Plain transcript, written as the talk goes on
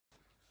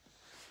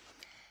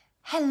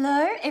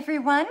Hello,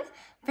 everyone.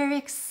 Very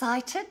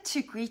excited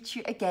to greet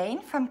you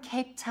again from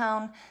Cape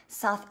Town,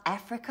 South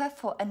Africa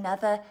for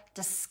another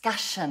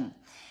discussion.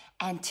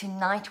 And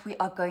tonight we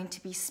are going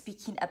to be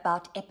speaking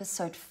about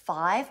episode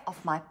 5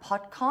 of my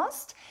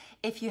podcast.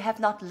 If you have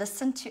not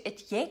listened to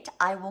it yet,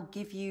 I will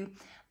give you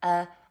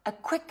a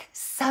quick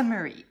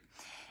summary.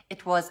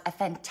 It was a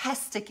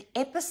fantastic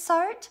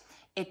episode.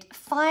 It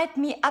fired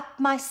me up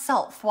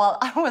myself while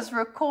I was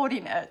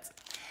recording it.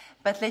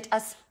 But let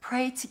us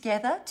pray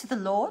together to the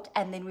Lord,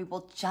 and then we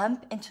will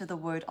jump into the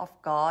Word of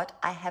God.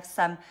 I have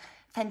some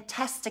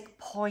fantastic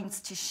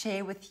points to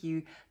share with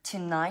you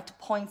tonight,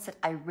 points that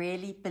I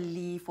really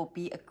believe will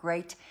be a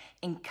great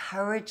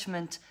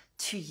encouragement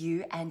to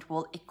you and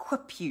will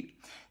equip you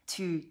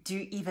to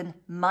do even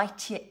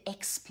mightier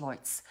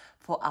exploits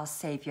for our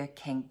Savior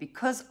King.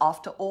 Because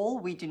after all,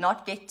 we do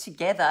not get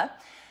together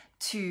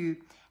to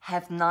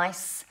have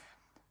nice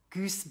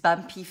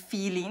goosebumpy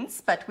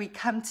feelings, but we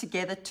come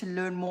together to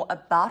learn more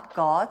about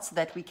God so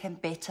that we can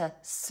better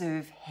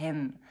serve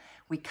Him.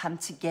 We come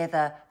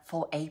together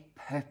for a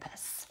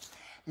purpose.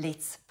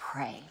 Let's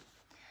pray.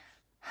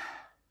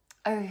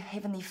 Oh,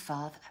 Heavenly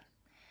Father,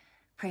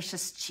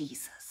 precious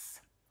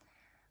Jesus,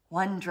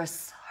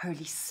 wondrous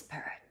Holy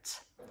Spirit,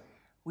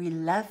 we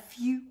love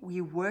you,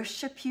 we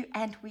worship you,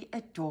 and we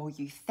adore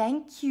you.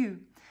 Thank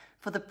you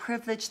for the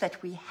privilege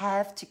that we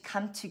have to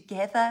come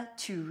together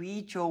to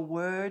read your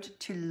word,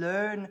 to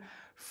learn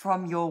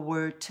from your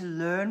word, to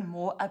learn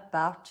more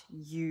about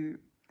you.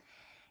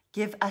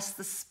 Give us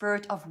the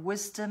spirit of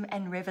wisdom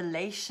and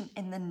revelation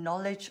in the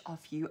knowledge of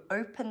you.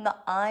 Open the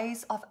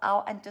eyes of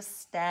our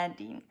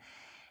understanding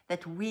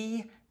that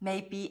we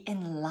may be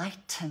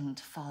enlightened,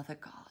 Father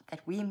God,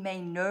 that we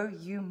may know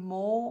you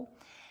more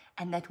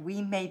and that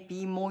we may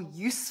be more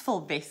useful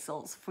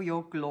vessels for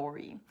your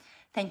glory.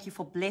 Thank you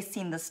for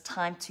blessing this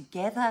time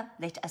together.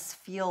 Let us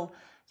feel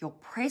your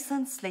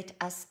presence. Let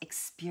us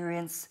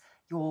experience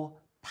your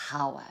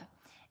power.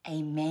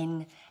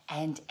 Amen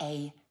and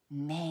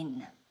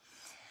amen.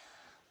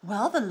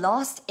 Well, the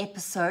last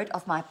episode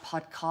of my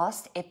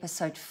podcast,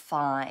 episode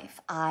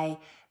 5, I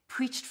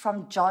preached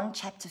from John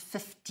chapter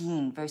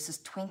 15, verses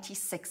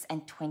 26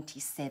 and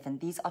 27.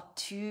 These are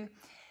two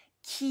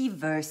key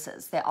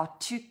verses. There are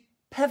two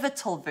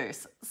pivotal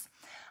verses.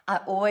 I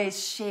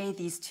always share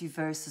these two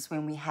verses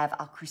when we have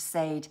our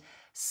crusade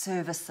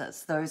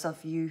services. Those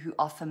of you who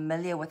are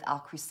familiar with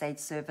our crusade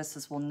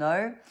services will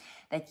know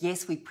that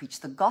yes, we preach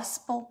the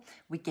gospel,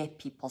 we get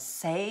people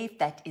saved.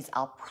 That is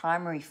our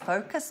primary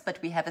focus, but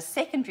we have a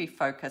secondary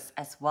focus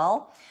as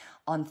well.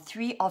 On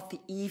 3 of the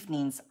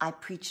evenings, I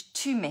preach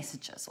 2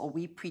 messages, or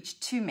we preach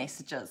 2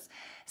 messages.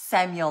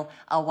 Samuel,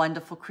 our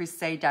wonderful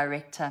crusade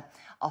director,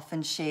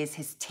 often shares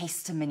his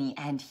testimony,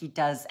 and he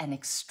does an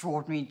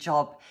extraordinary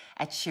job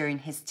at sharing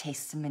his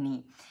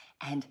testimony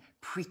and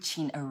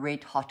preaching a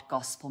red-hot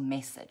gospel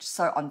message.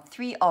 So on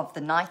 3 of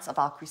the nights of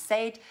our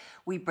crusade,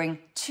 we bring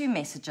 2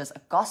 messages,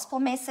 a gospel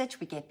message,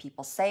 we get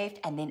people saved,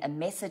 and then a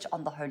message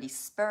on the Holy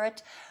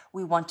Spirit.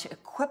 We want to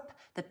equip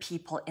the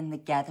people in the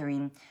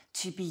gathering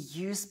to be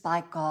used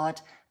by God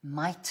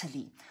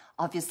mightily.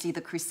 Obviously,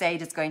 the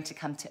crusade is going to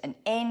come to an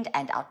end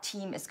and our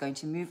team is going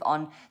to move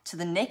on to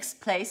the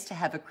next place to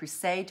have a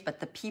crusade, but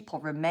the people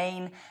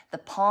remain, the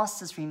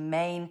pastors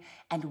remain,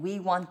 and we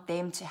want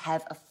them to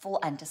have a full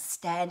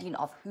understanding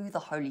of who the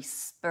Holy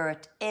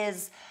Spirit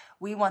is.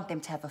 We want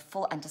them to have a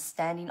full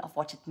understanding of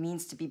what it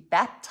means to be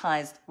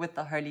baptized with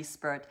the Holy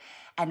Spirit,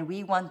 and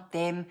we want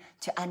them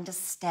to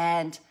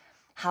understand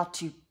how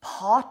to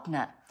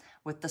partner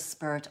with the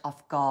Spirit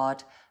of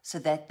God so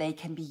that they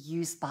can be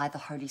used by the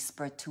Holy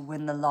Spirit to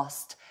win the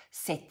lost,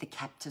 set the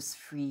captives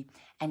free,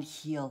 and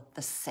heal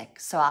the sick.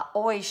 So I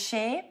always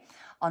share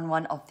on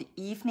one of the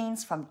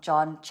evenings from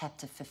John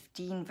chapter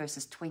 15,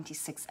 verses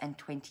 26 and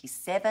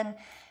 27.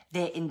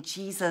 Therein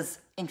Jesus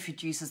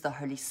introduces the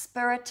Holy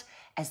Spirit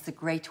as the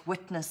great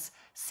witness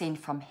sent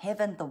from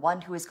heaven, the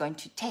one who is going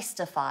to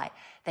testify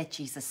that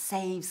Jesus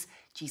saves,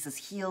 Jesus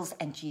heals,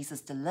 and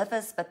Jesus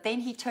delivers. But then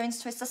he turns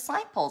to his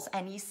disciples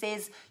and he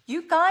says,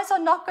 you guys are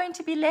not going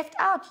to be left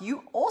out.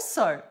 You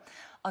also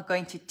are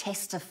going to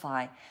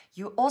testify.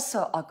 You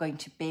also are going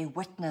to bear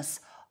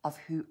witness of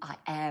who I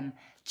am.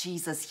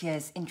 Jesus here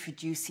is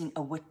introducing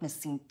a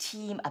witnessing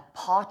team, a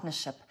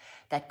partnership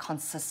that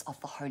consists of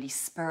the Holy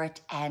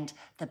Spirit and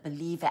the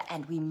believer.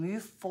 And we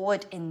move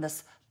forward in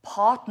this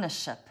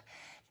partnership,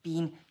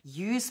 being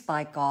used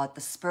by God,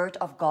 the Spirit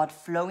of God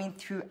flowing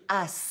through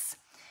us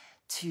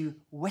to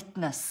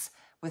witness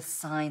with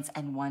signs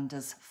and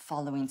wonders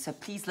following. So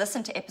please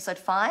listen to episode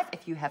 5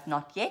 if you have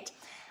not yet.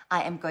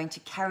 I am going to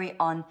carry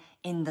on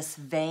in this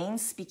vein,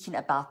 speaking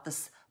about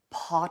this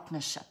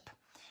partnership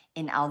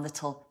in our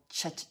little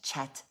chit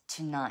chat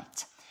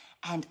tonight.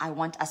 And I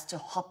want us to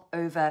hop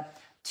over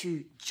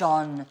to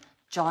John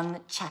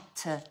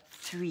chapter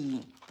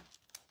 3.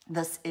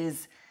 This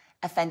is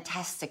a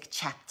fantastic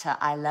chapter.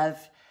 I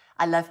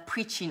love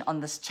preaching on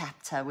this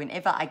chapter.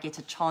 Whenever I get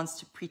a chance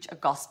to preach a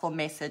gospel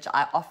message,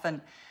 I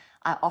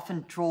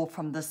often draw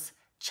from this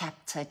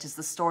chapter. It is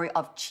the story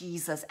of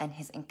Jesus and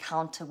his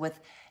encounter with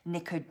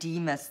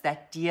Nicodemus,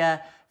 that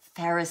dear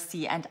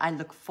Pharisee, and I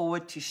look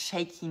forward to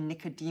shaking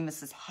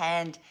Nicodemus's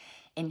hand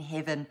in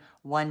heaven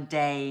one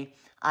day.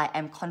 I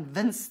am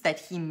convinced that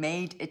he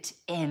made it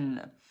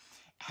in.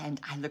 And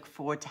I look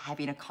forward to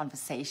having a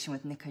conversation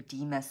with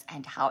Nicodemus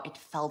and how it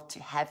felt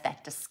to have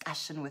that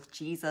discussion with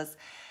Jesus,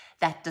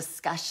 that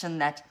discussion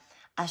that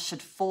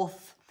ushered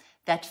forth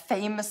that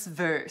famous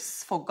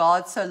verse, "For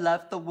God so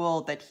loved the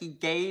world that he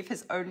gave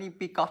his only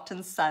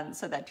begotten Son,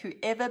 so that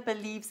whoever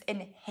believes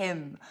in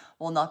him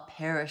will not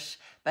perish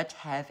but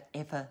have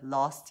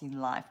everlasting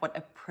life." What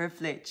a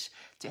privilege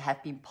to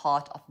have been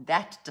part of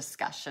that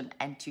discussion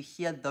and to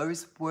hear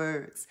those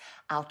words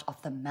out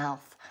of the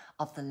mouth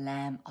of the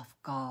Lamb of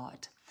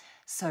God.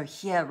 So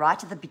here,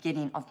 right at the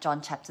beginning of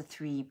John chapter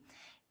 3,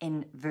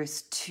 in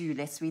verse 2,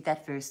 let's read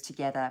that verse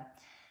together.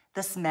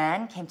 "This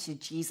man came to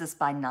Jesus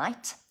by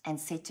night and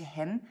said to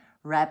him,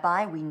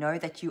 'Rabbi, we know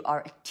that you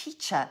are a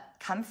teacher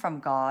come from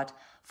God,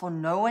 for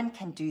no one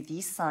can do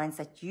these signs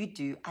that you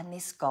do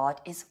unless God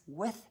is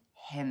with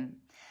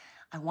him.'"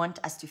 I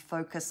want us to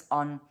focus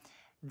on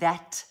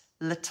that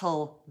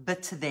little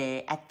bit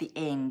there at the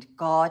end.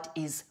 God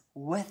is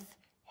with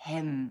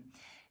him.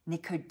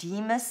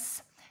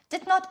 Nicodemus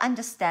did not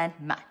understand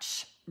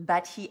much,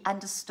 but he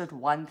understood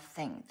one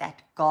thing,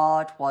 that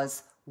God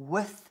was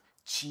with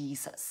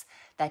Jesus,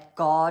 that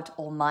God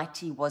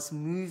Almighty was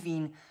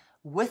moving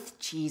with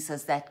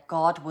Jesus, that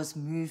God was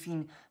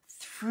moving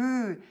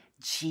through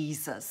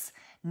Jesus.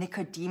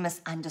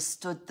 Nicodemus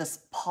understood this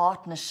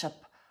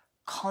partnership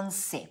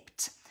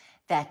concept,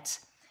 that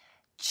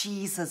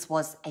Jesus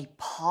was a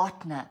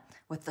partner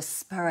with the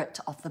Spirit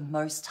of the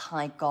Most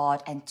High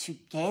God, and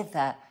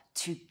together,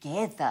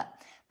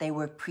 they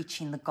were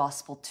preaching the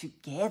gospel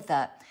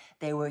together.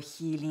 They were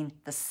healing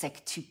the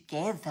sick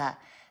together.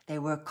 They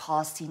were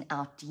casting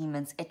out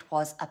demons. It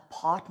was a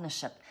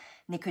partnership.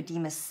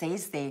 Nicodemus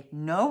says there,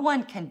 no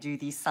one can do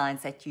these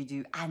signs that you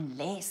do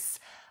unless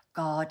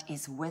God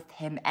is with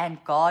him,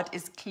 and God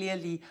is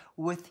clearly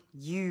with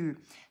you.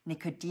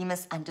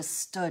 Nicodemus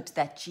understood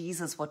that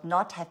Jesus would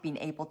not have been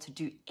able to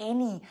do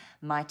any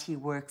mighty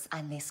works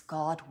unless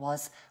God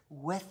was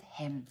with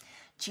him.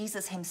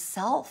 Jesus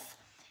himself,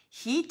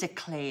 he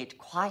declared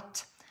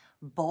quite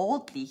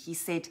boldly, he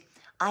said,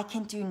 "I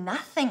can do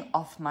nothing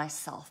of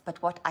myself,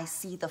 but what I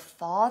see the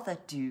Father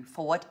do.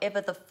 For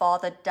whatever the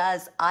Father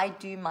does, I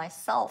do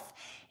myself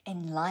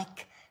in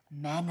like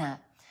manner."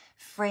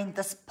 Friend,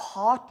 this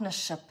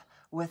partnership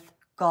with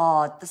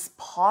God, this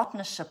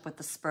partnership with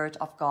the Spirit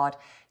of God,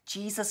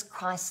 Jesus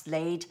Christ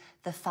laid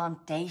the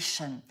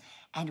foundation,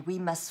 and we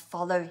must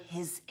follow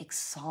his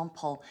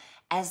example.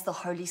 As the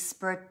Holy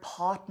Spirit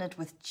partnered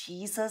with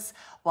Jesus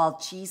while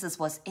Jesus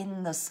was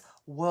in this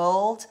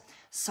world,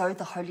 so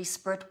the Holy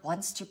Spirit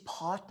wants to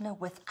partner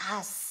with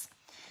us.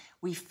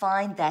 We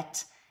find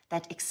that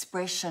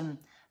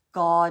expression,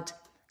 God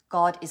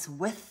is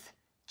with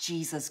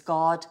Jesus,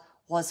 God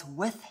was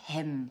with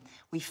him.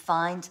 We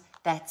find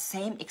that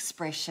same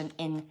expression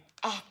in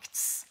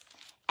Acts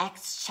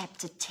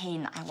chapter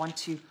 10. I want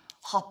to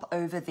hop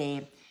over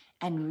there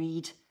and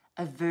read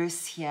a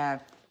verse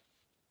here.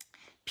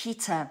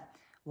 Peter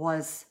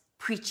was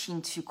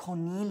preaching to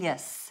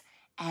Cornelius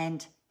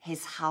and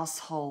his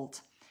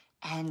household,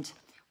 and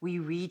we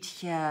read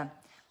here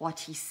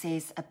what he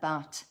says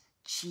about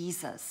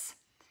Jesus.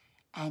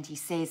 And he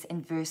says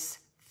in verse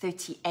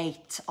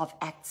 38 of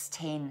Acts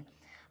 10,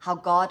 "How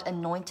God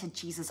anointed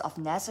Jesus of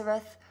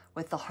Nazareth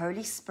with the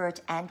Holy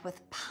Spirit and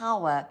with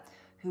power,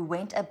 who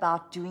went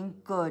about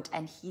doing good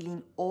and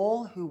healing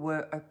all who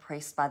were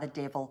oppressed by the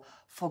devil,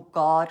 for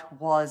God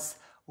was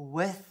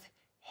with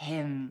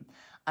him."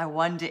 I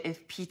wonder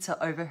if Peter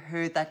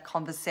overheard that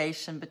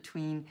conversation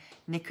between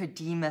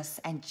Nicodemus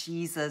and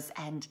Jesus,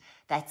 and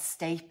that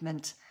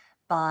statement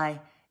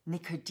by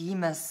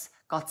Nicodemus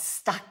got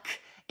stuck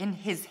in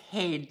his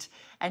head,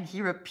 and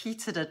he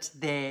repeated it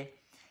there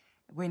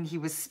when he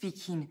was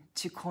speaking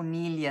to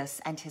Cornelius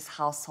and his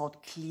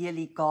household.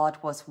 Clearly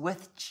God was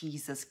with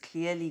Jesus.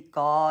 Clearly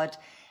God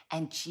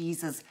and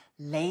Jesus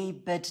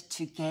labored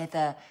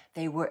together.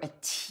 They were a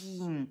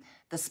team.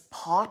 This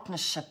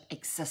partnership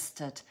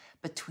existed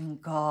between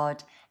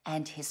God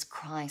and his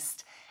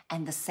Christ.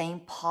 And the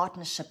same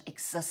partnership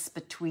exists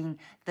between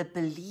the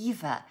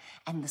believer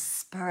and the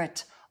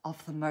Spirit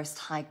of the Most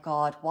High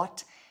God.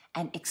 What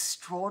an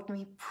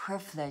extraordinary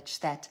privilege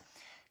that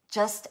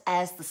just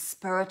as the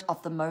Spirit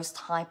of the Most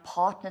High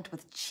partnered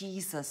with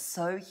Jesus,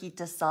 so he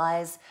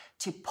desires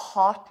to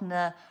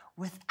partner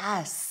with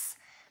us.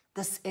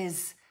 This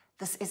is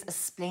a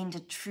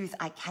splendid truth.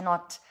 I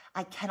cannot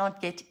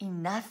get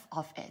enough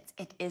of it.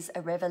 It is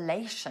a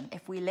revelation.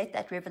 If we let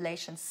that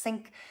revelation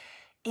sink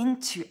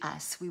into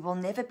us, we will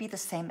never be the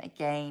same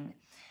again.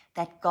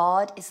 That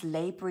God is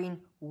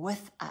laboring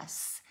with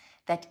us,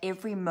 that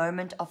every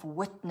moment of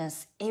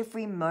witness,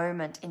 every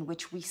moment in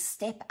which we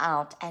step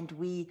out and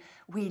we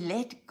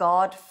let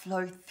God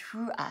flow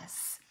through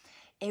us,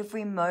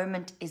 every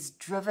moment is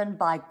driven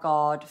by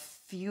God,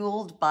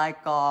 fueled by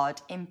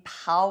God,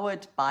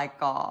 empowered by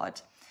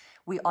God.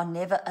 We are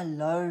never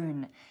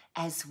alone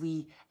as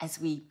we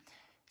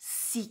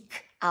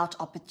seek out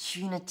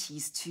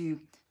opportunities to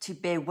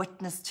bear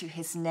witness to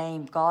his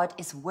name. God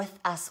is with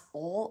us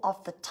all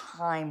of the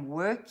time,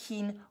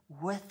 working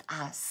with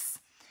us.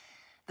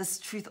 This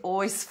truth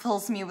always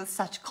fills me with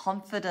such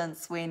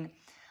confidence when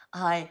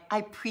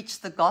I preach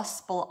the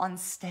gospel on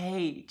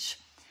stage,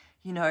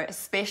 you know,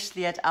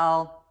 especially at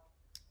our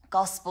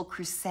gospel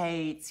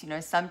crusades, you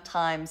know,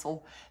 sometimes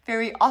or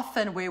very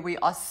often where we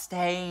are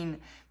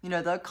staying, you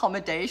know, the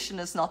accommodation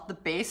is not the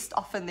best.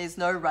 Often there's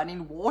no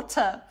running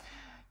water.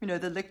 You know,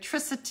 the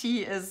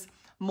electricity is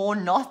more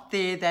not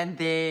there than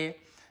there.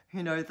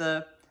 You know,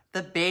 the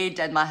bed,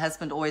 and my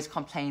husband always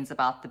complains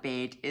about the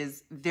bed,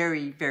 is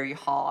very, very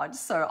hard.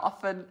 So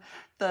often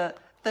the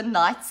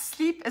night's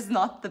sleep is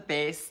not the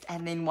best.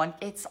 And then one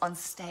gets on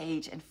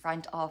stage in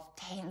front of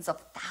tens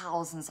of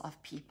thousands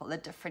of people, a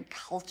different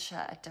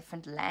culture, a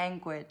different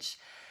language,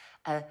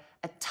 a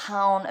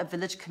town, a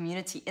village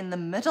community in the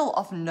middle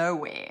of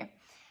nowhere.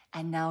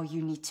 And now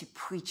you need to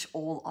preach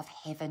all of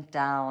heaven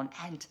down.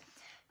 And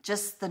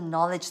just the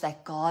knowledge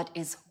that God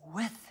is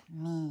with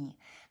me,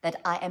 that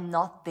I am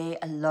not there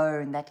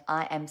alone, that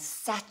I am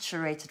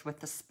saturated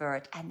with the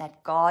Spirit, and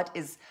that God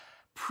is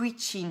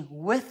preaching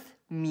with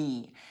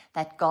me,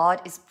 that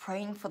God is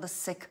praying for the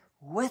sick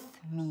with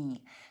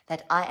me,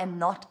 that I am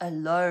not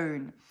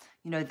alone.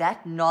 You know,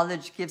 that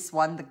knowledge gives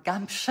one the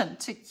gumption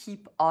to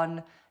keep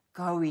on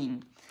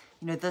going.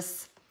 You know,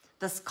 this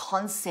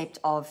concept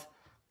of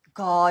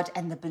God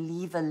and the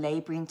believer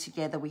laboring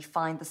together, we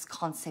find this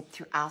concept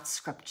throughout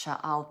Scripture.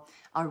 I'll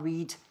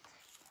read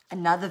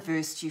another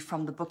verse to you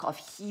from the book of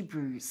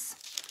Hebrews.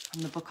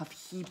 From the book of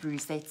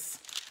Hebrews, let's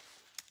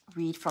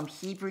read from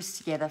Hebrews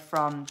together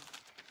from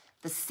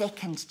the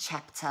 2nd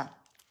chapter.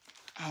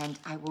 And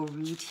I will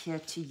read here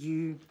to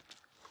you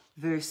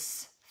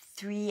verse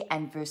 3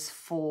 and verse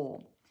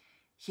 4.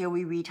 Here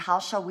we read, "How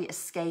shall we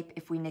escape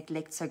if we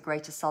neglect so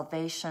great a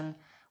salvation,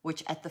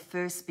 which at the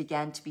first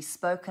began to be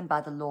spoken by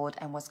the Lord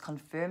and was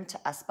confirmed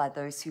to us by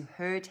those who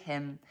heard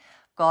him,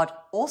 God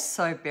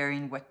also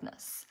bearing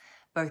witness,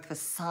 both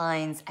with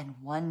signs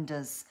and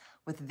wonders,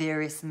 with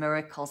various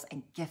miracles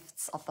and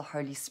gifts of the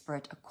Holy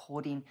Spirit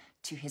according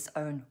to his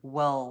own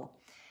will."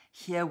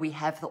 Here we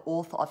have the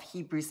author of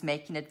Hebrews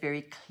making it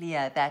very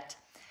clear that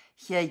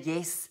here,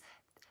 yes,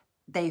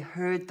 they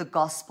heard the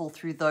gospel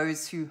through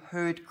those who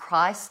heard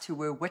Christ, who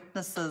were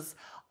witnesses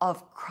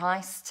of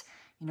Christ,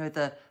 you know,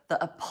 the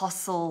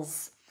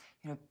apostles,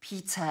 you know,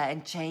 Peter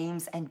and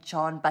James and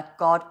John, but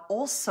God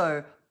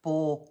also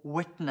bore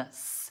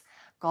witness.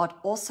 God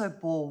also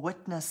bore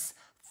witness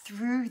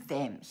through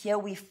them. Here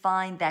we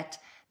find that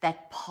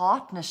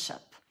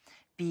partnership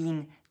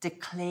being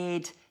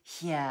declared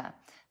here,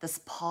 this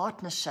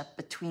partnership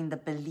between the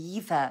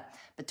believer,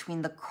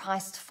 between the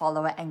Christ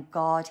follower and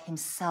God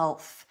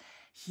himself.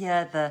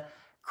 Here the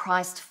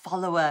Christ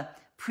follower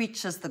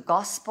preaches the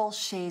gospel,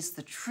 shares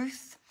the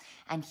truth,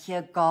 and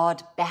here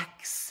God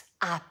backs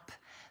up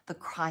the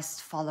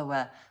Christ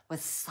follower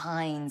with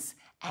signs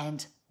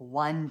and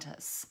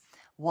wonders.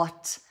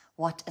 What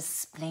a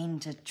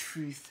splendid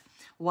truth.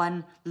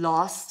 One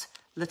last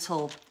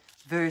little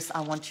verse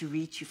I want to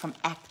read you from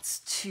Acts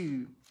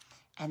 2,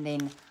 and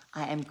then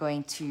I am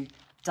going to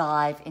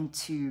dive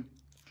into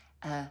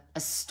a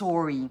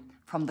story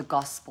from the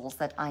Gospels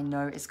that I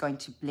know is going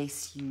to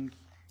bless you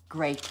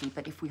greatly.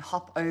 But if we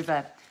hop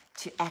over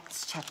to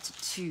Acts chapter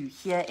 2,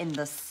 here in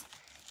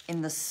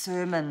the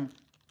sermon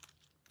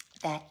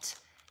that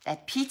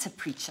Peter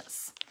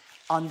preaches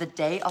on the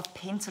day of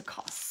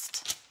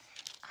Pentecost,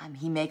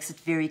 he makes it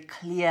very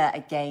clear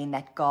again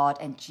that God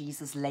and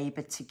Jesus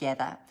labored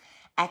together.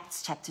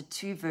 Acts chapter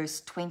 2, verse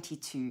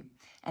 22.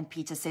 And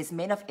Peter says,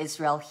 "Men of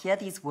Israel, hear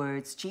these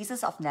words.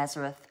 Jesus of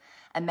Nazareth,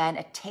 a man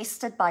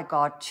attested by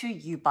God to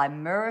you by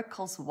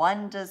miracles,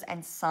 wonders,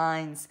 and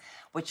signs,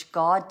 which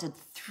God did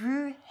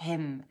through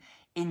him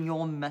in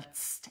your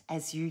midst,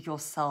 as you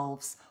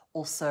yourselves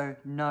also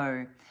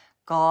know."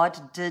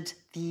 God did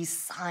these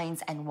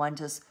signs and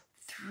wonders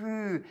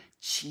through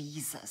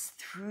Jesus,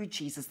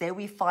 There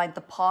we find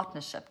the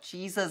partnership.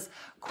 Jesus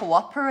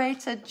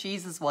cooperated,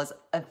 Jesus was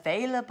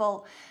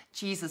available,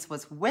 Jesus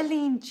was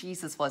willing,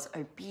 Jesus was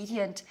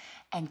obedient,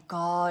 and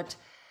God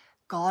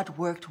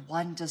worked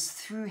wonders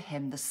through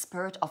him. The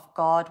Spirit of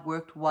God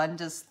worked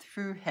wonders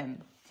through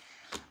him.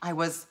 I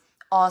was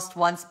asked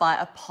once by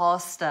a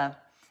pastor,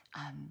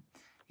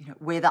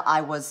 whether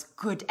I was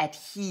good at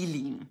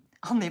healing.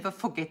 I'll never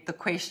forget the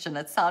question.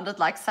 It sounded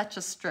like such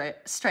a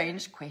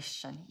strange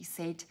question. He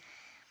said,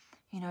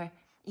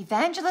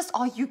 "Evangelist,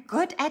 are you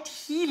good at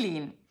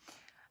healing?"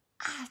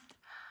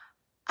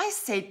 I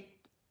said,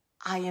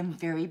 "I am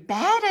very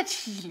bad at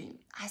healing."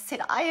 I said,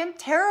 "I am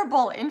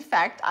terrible. In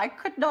fact, I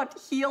could not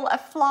heal a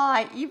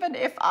fly, even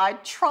if I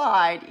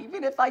tried,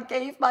 even if I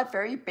gave my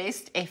very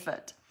best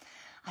effort."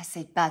 I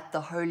said, "But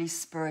the Holy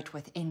Spirit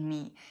within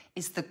me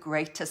is the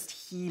greatest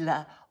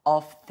healer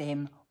of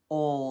them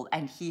all,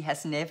 and he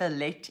has never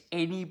let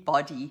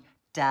anybody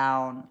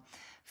down."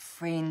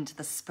 friend,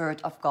 the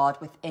Spirit of God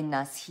within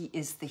us. He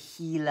is the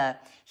healer.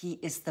 He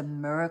is the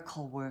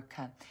miracle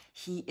worker.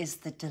 He is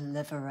the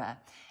deliverer.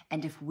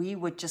 And if we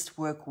would just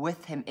work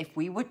with him, if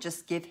we would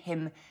just give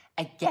him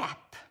a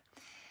gap,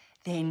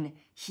 then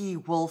he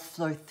will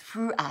flow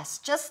through us,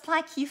 just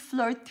like he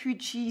flowed through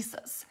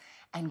Jesus,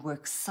 and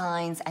work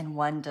signs and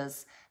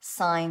wonders,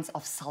 signs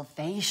of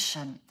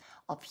salvation,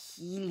 of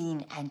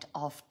healing, and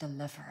of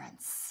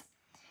deliverance.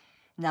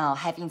 Now,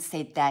 having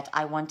said that,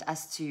 I want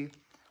us to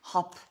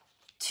hop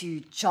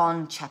to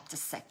John chapter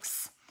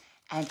 6,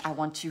 and I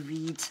want to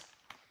read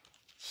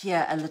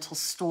here a little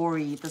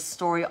story, the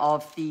story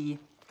of the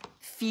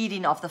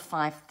feeding of the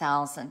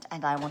 5,000,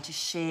 and I want to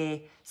share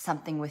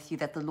something with you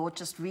that the Lord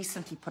just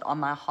recently put on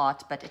my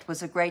heart, but it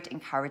was a great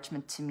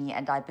encouragement to me,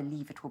 and I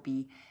believe it will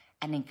be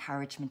an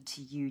encouragement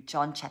to you.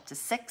 John chapter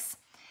 6,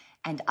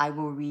 and I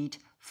will read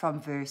from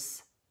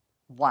verse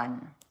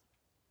 1.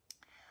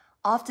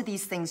 After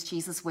these things,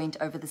 Jesus went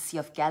over the Sea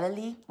of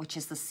Galilee, which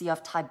is the Sea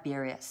of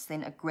Tiberias.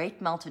 Then a great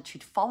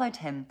multitude followed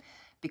him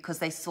because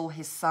they saw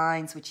his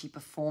signs which he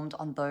performed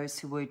on those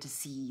who were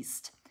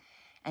diseased.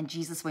 And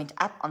Jesus went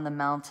up on the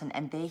mountain,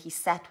 and there he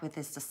sat with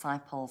his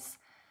disciples.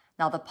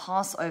 Now the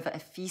Passover, a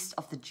feast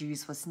of the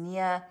Jews, was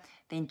near.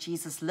 Then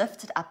Jesus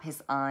lifted up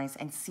his eyes,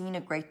 and seeing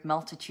a great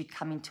multitude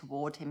coming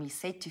toward him, he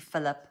said to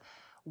Philip,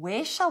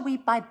 "Where shall we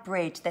buy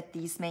bread that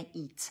these may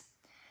eat?"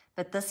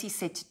 But this he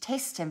said to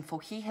test him,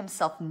 for he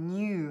himself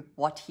knew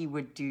what he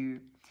would do.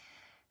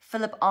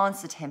 Philip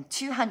answered him,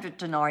 200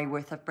 denarii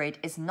worth of bread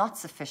is not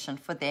sufficient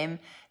for them,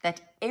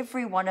 that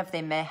every one of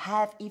them may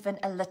have even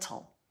a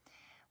little.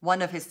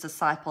 One of his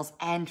disciples,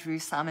 Andrew,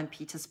 Simon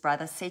Peter's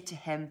brother, said to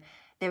him,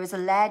 "There is a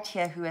lad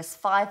here who has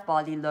 5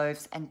 barley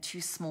loaves and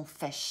 2 small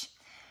fish.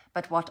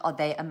 But what are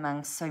they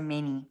among so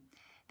many?"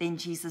 Then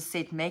Jesus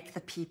said, "Make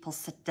the people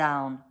sit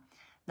down."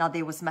 Now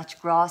there was much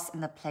grass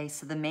in the place,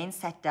 so the men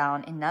sat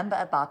down, in number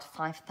about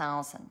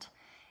 5,000.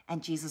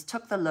 And Jesus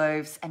took the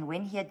loaves, and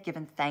when he had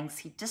given thanks,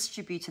 he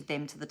distributed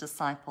them to the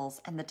disciples,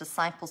 and the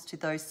disciples to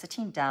those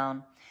sitting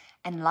down,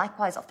 and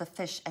likewise of the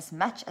fish as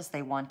much as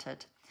they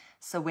wanted.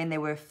 So when they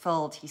were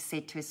filled, he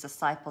said to his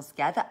disciples,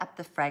 "Gather up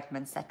the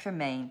fragments that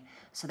remain,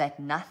 so that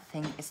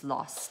nothing is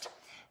lost."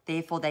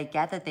 Therefore they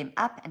gathered them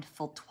up and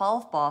filled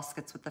 12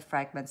 baskets with the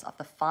fragments of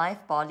the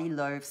 5 barley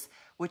loaves,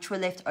 which were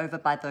left over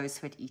by those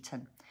who had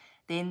eaten.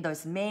 Then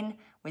those men,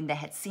 when they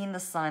had seen the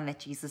sign that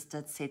Jesus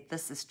did, said,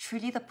 "This is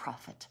truly the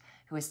prophet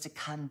who is to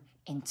come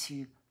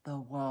into the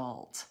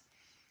world."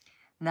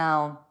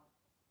 Now,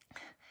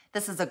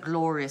 this is a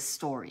glorious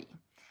story.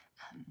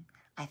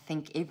 I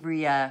think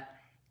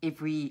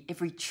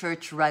every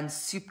church-run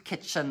soup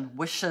kitchen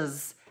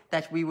wishes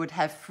that we would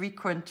have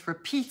frequent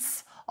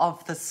repeats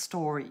of the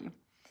story.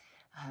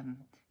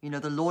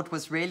 The Lord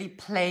was really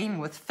playing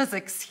with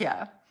physics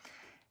here.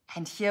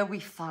 And here we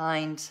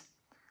find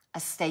a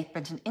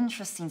statement, an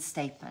interesting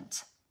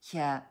statement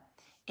here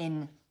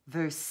in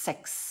verse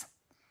 6.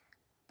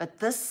 But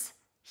this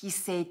he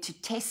said to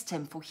test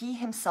him, for he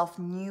himself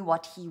knew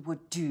what he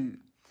would do.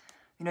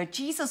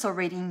 Jesus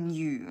already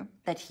knew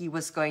that he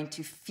was going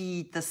to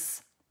feed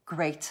this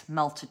great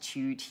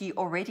multitude. He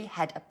already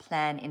had a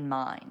plan in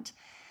mind,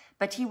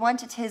 but he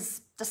wanted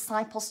his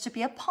disciples to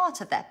be a part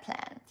of that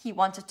plan. He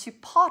wanted to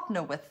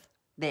partner with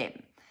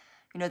them.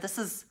 This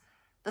is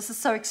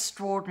so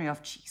extraordinary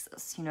of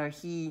Jesus.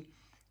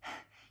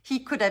 He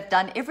could have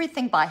done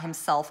everything by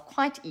himself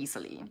quite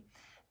easily,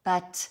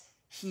 but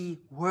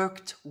he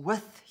worked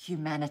with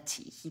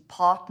humanity. He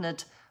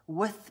partnered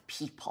with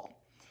people.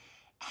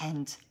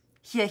 And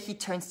here he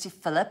turns to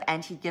Philip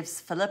and he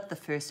gives Philip the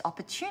first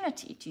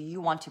opportunity. Do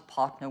you want to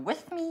partner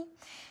with me?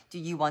 Do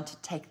you want to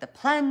take the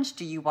plunge?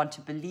 Do you want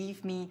to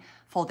believe me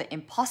for the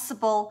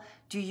impossible?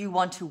 Do you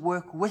want to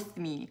work with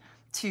me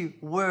to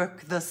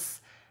work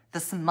this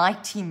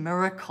mighty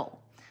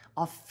miracle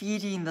of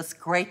feeding this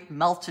great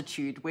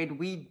multitude when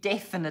we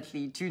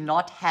definitely do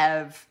not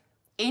have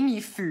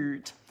any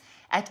food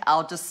at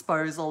our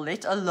disposal,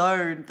 let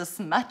alone this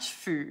much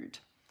food?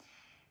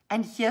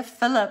 And here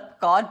Philip,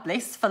 God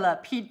bless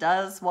Philip, he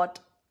does what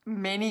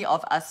many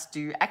of us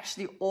do.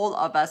 Actually, all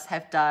of us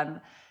have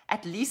done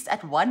at least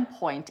at one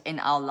point in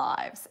our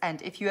lives.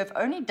 And if you have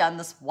only done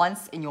this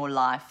once in your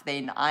life,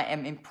 then I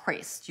am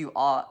impressed. You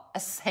are a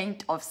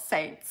saint of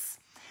saints.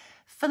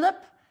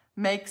 Philip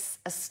makes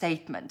a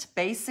statement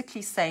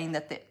basically saying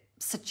that the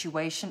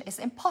situation is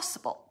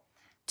impossible.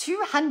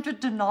 200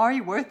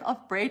 denarii worth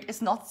of bread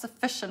is not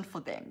sufficient for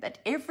them, that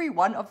every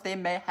one of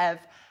them may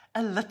have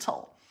a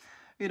little.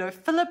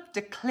 Philip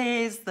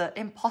declares the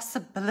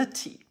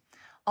impossibility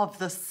of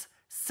this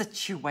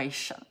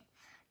situation.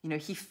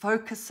 He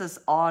focuses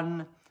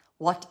on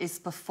what is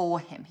before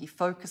him. He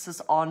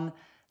focuses on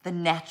the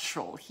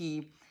natural.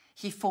 He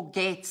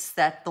forgets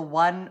that the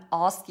one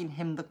asking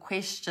him the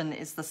question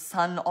is the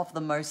Son of the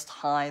Most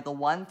High, the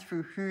one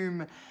through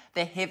whom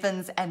the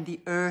heavens and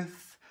the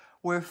earth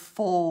were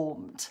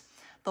formed,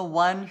 the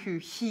one who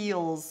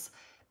heals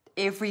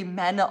every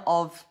manner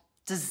of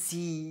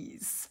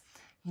disease.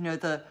 you know,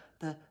 the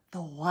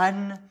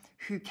one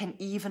who can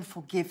even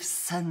forgive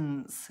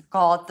sins,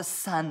 God the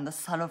Son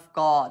of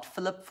God.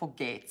 Philip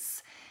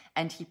forgets,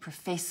 and he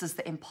professes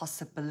the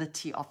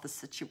impossibility of the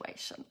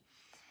situation.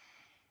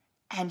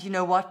 And you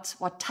know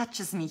what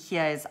touches me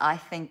here is I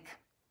think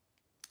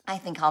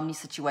how many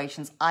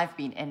situations I've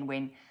been in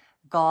when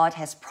God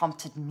has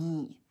prompted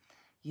me,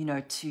 you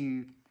know,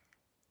 to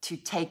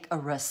take a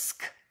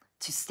risk,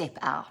 to step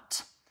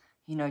out,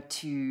 you know,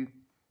 to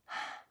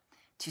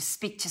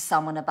speak to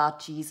someone about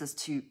Jesus,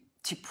 to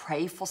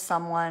pray for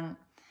someone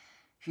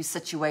whose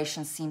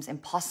situation seems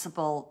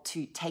impossible,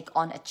 to take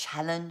on a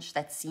challenge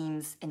that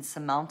seems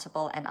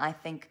insurmountable. And I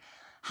think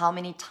how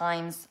many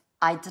times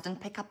I didn't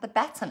pick up the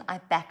baton. I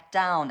backed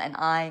down, and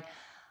I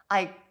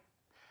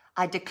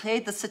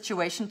declared the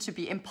situation to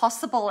be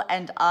impossible,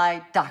 and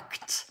I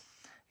ducked.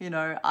 You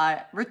know,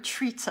 I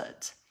retreated.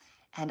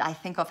 And I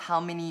think of how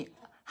many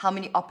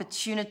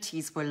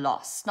opportunities were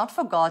lost, not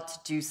for God to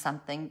do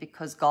something,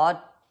 because God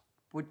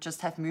would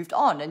just have moved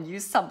on and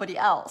used somebody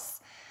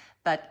else,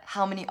 but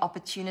how many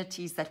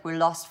opportunities that were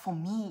lost for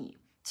me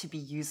to be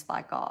used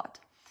by God.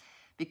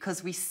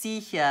 Because we see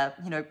here,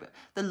 you know,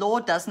 the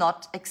Lord does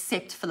not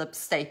accept Philip's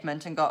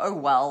statement and go, oh,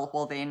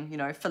 well then, you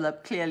know,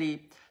 Philip,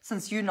 clearly,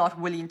 since you're not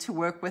willing to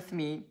work with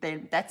me,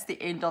 then that's the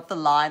end of the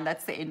line.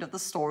 That's the end of the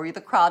story.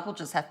 The crowd will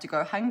just have to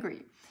go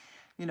hungry.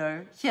 You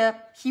know, here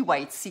he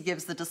waits. He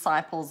gives the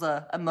disciples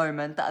a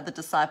moment, the other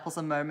disciples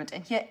a moment.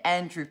 And here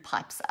Andrew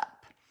pipes up.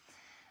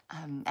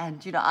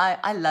 And, you know,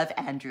 I love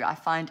Andrew. I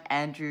find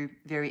Andrew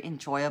very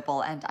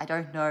enjoyable. And I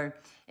don't know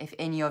if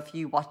any of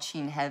you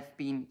watching have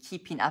been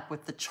keeping up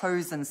with the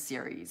Chosen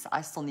series.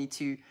 I still need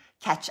to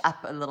catch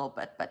up a little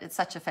bit, but it's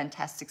such a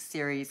fantastic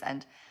series.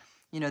 And,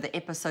 you know, the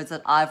episodes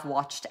that I've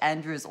watched,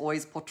 Andrew is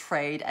always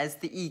portrayed as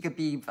the eager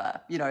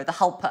beaver, you know, the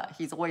helper.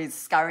 He's always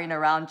scurrying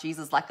around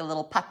Jesus like a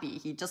little puppy.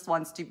 He just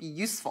wants to be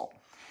useful.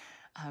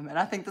 And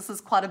I think this is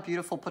quite a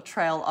beautiful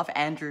portrayal of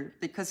Andrew,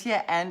 because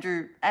here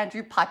Andrew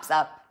pipes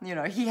up. You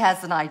know, he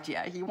has an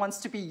idea. He wants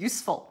to be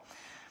useful.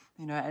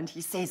 You know, and he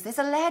says, there's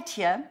a lad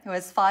here who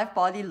has 5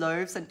 barley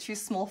loaves and 2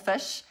 small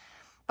fish,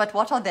 but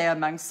what are they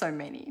among so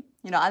many?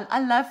 You know, I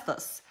love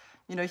this.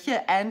 You know,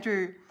 here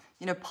Andrew,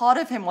 you know, part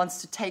of him wants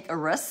to take a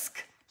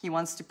risk. He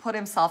wants to put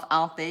himself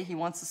out there. He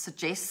wants to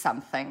suggest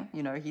something.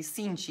 You know, he's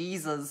seen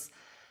Jesus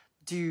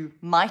do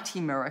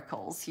mighty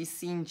miracles. He's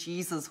seen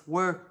Jesus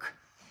work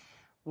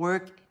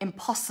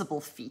impossible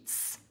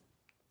feats.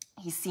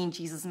 He's seen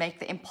Jesus make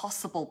the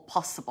impossible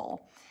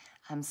possible.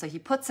 So he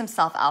puts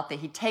himself out there.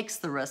 He takes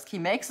the risk. He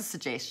makes a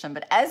suggestion.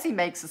 But as he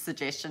makes a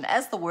suggestion,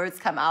 as the words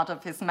come out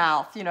of his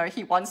mouth, you know,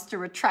 he wants to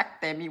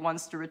retract them. He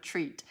wants to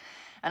retreat.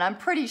 And I'm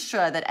pretty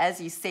sure that, as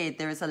he said,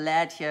 there is a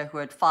lad here who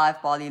had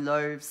 5 barley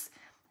loaves,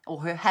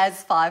 or who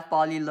has 5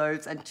 barley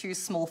loaves and 2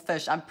 small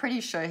fish. I'm pretty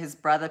sure his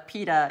brother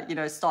Peter, you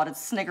know, started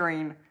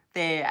sniggering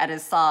there at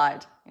his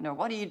side. You know,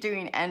 what are you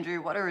doing,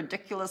 Andrew? What a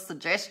ridiculous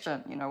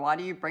suggestion. You know, why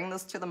do you bring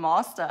this to the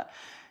master?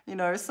 You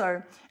know,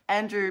 so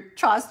Andrew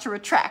tries to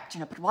retract,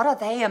 you know, but what are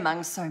they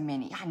among so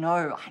many? I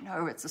know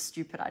it's a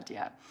stupid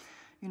idea.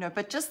 You know,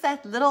 but just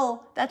that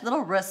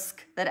little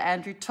risk that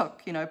Andrew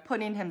took, you know,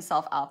 putting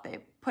himself out there,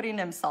 putting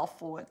himself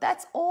forward.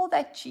 That's all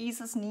that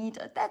Jesus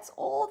needed. That's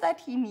all that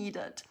he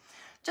needed.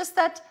 Just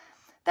that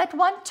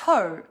one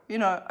toe, you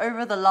know,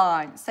 over the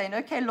line, saying,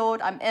 okay,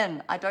 Lord, I'm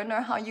in. I don't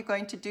know how you're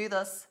going to do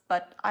this,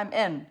 but I'm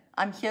in.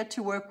 I'm here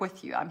to work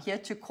with you. I'm here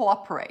to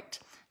cooperate.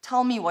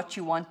 Tell me what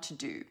you want to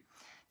do.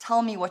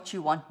 Tell me what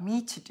you want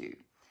me to do.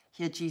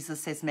 Here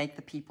Jesus says, make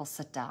the people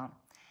sit down.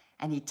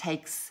 And he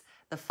takes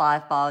the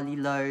 5 barley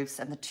loaves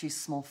and the 2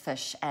 small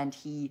fish, and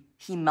he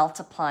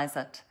multiplies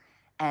it,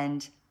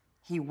 and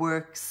he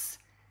works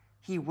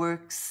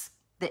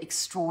the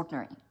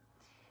extraordinary.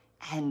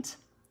 And,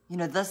 you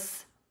know,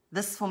 this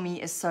for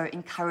me is so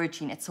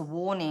encouraging. It's a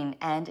warning,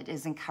 and it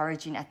is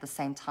encouraging at the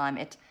same time.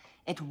 It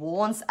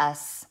warns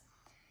us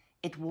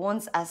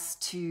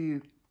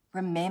to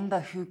remember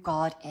who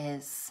God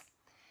is.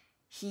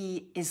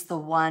 He is the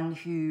one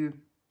who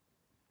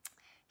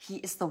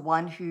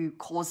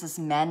causes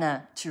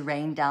manna to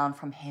rain down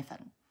from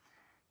heaven.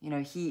 You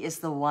know, he is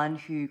the one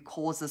who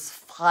causes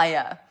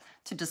fire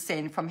to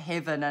descend from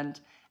heaven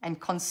and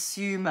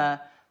consume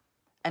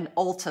an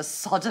altar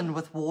sodden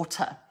with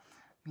water.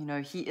 You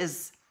know, he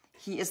is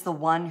the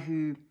one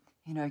who,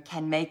 you know,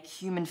 can make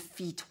human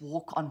feet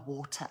walk on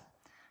water.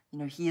 You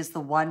know, he is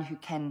the one who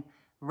can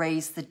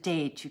raise the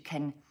dead, who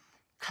can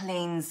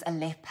cleanse a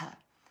leper.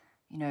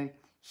 You know,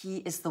 he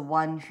is the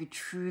one who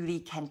truly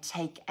can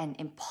take an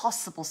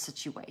impossible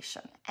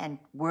situation and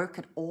work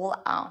it all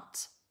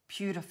out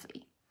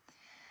beautifully.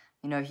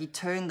 You know, he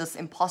turned this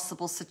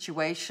impossible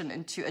situation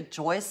into a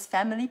joyous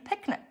family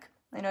picnic,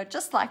 you know,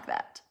 just like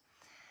that.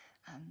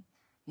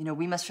 You know,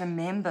 we must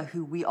remember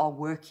who we are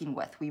working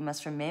with. We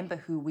must remember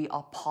who we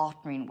are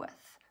partnering with.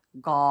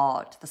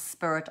 God, the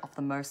Spirit of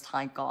the Most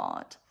High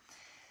God.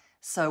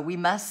 So we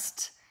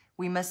must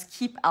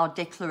keep our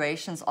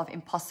declarations of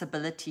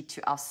impossibility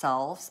to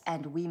ourselves,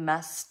 and we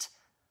must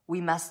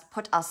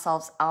put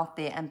ourselves out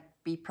there and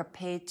be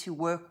prepared to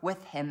work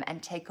with him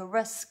and take a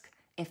risk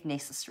if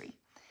necessary.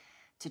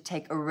 To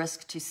take a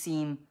risk to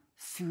seem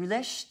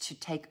foolish, to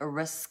take a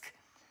risk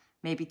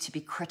maybe to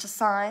be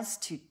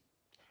criticized, to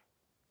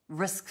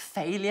risk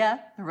failure,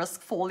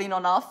 risk falling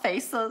on our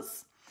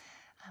faces.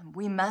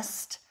 We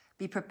must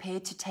be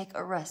prepared to take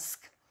a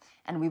risk.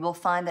 And we will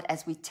find that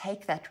as we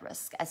take that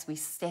risk, as we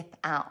step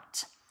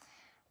out,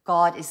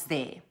 God is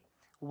there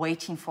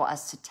waiting for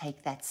us to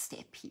take that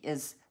step. He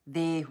is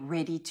there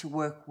ready to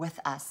work with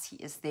us. He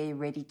is there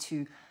ready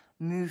to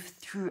move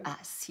through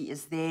us. He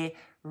is there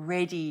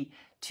ready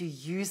to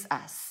use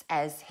us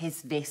as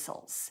his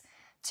vessels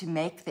to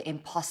make the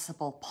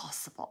impossible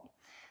possible.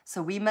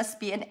 So we must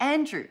be an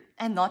Andrew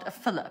and not a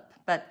Philip.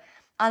 But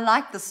I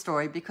like the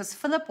story because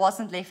Philip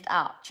wasn't left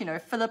out. You know,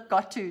 Philip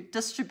got to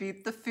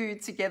distribute the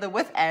food together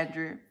with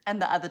Andrew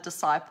and the other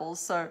disciples.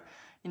 So,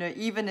 you know,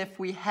 even if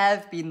we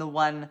have been the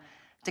one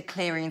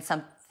declaring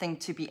something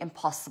to be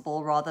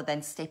impossible rather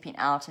than stepping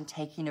out and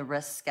taking a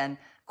risk and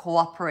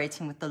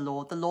cooperating with the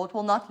Lord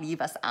will not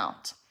leave us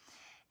out.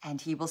 And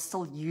he will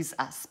still use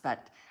us.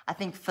 But I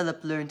think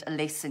Philip learned a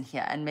lesson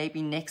here. And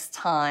maybe next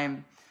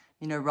time,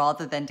 you know,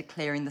 rather than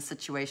declaring the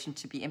situation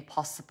to be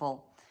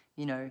impossible,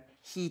 you know,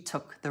 he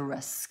took the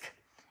risk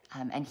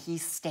and he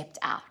stepped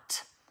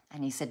out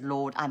and he said,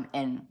 Lord, I'm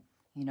in,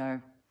 you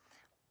know,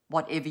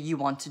 whatever you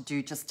want to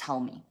do, just tell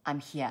me. I'm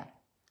here.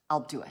 I'll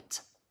do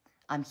it.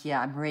 I'm here.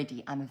 I'm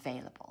ready. I'm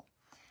available.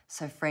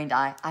 So friend,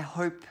 I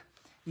hope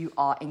you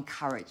are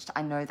encouraged.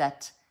 I know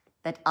that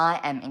I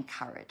am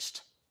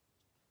encouraged.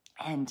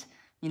 And,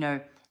 you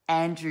know,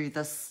 Andrew,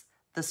 this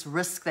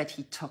risk that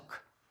he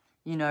took,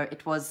 you know,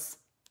 it was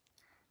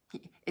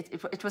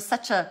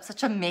such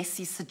a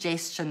messy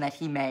suggestion that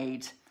he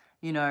made,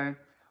 you know,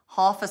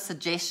 half a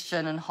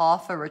suggestion and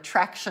half a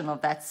retraction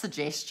of that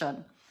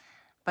suggestion.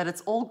 But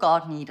it's all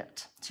God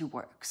needed to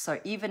work. So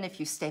even if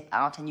you step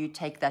out and you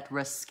take that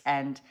risk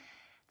and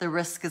the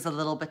risk is a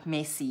little bit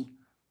messy,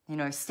 you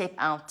know, step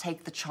out,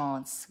 take the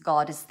chance.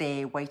 God is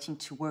there waiting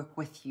to work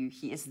with you.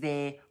 He is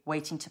there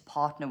waiting to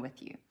partner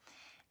with you.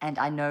 And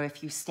I know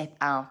if you step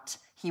out,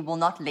 he will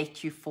not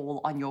let you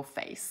fall on your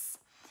face.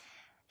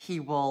 He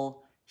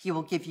will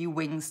give you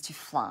wings to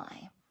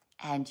fly,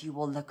 and you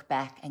will look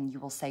back and you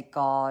will say,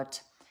 God,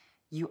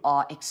 you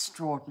are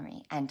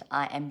extraordinary and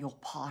I am your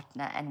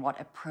partner, and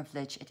what a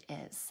privilege it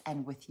is.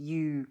 And with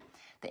you,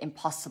 the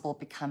impossible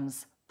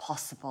becomes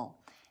possible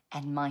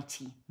and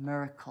mighty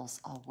miracles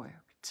are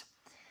worked.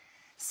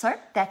 So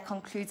that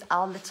concludes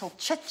our little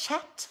chit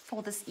chat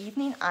for this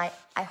evening. I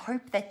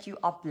hope that you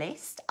are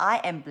blessed. I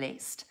am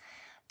blessed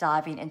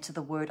diving into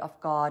the Word of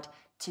God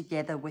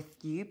together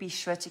with you. Be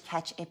sure to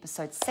catch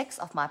episode 6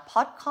 of my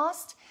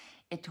podcast.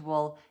 It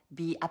will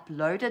be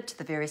uploaded to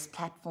the various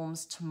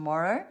platforms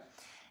tomorrow.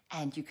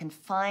 And you can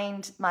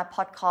find my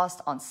podcast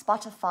on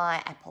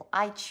Spotify, Apple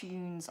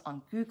iTunes,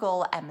 on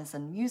Google,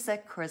 Amazon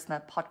Music,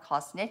 Charisma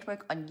Podcast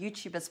Network, on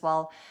YouTube as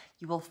well.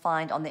 You will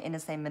find on the In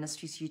His Name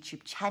Ministries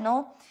YouTube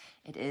channel.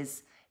 It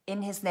is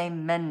In His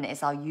Name Min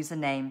is our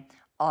username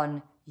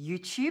on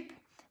YouTube,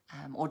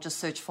 or just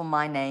search for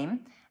my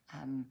name.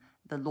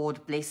 The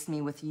Lord blessed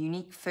me with a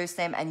unique first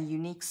name and a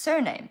unique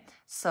surname.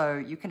 So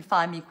you can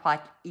find me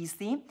quite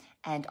easily.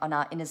 And on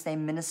our In His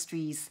Name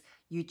Ministries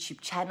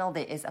YouTube channel,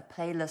 there is a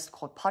playlist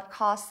called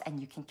Podcasts, and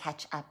you can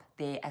catch up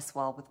there as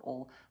well with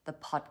all the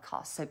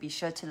podcasts. So be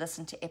sure to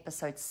listen to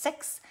episode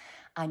 6.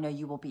 I know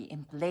you will be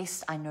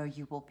blessed. I know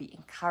you will be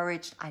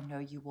encouraged. I know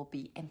you will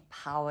be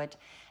empowered.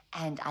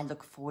 And I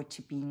look forward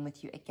to being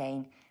with you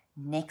again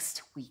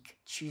next week,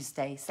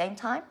 Tuesday, same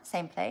time,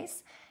 same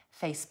place,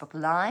 Facebook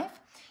Live.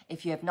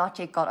 If you have not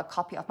yet got a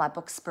copy of my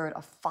book, Spirit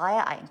of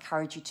Fire, I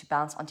encourage you to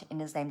bounce onto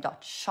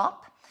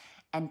inhisname.shop.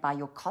 And by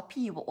your copy,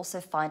 you will also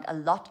find a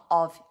lot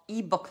of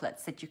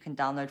e-booklets that you can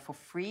download for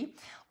free.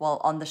 Well,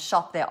 on the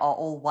shop, they are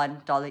all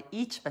 $1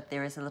 each, but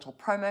there is a little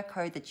promo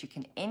code that you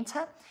can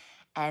enter,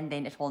 and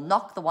then it will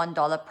knock the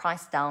 $1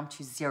 price down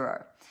to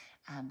 $0.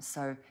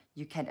 So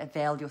you can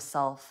avail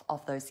yourself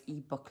of those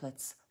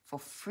e-booklets for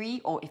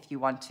free, or if you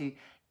want to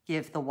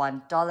give the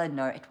 $1,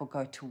 no, it will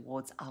go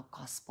towards our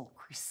gospel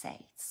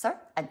crusade. So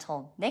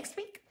until next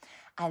week,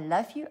 I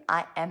love you.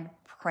 I am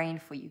praying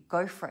for you.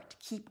 Go for it.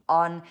 Keep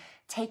on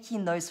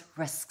taking those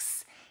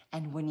risks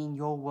and winning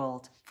your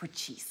world for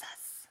Jesus.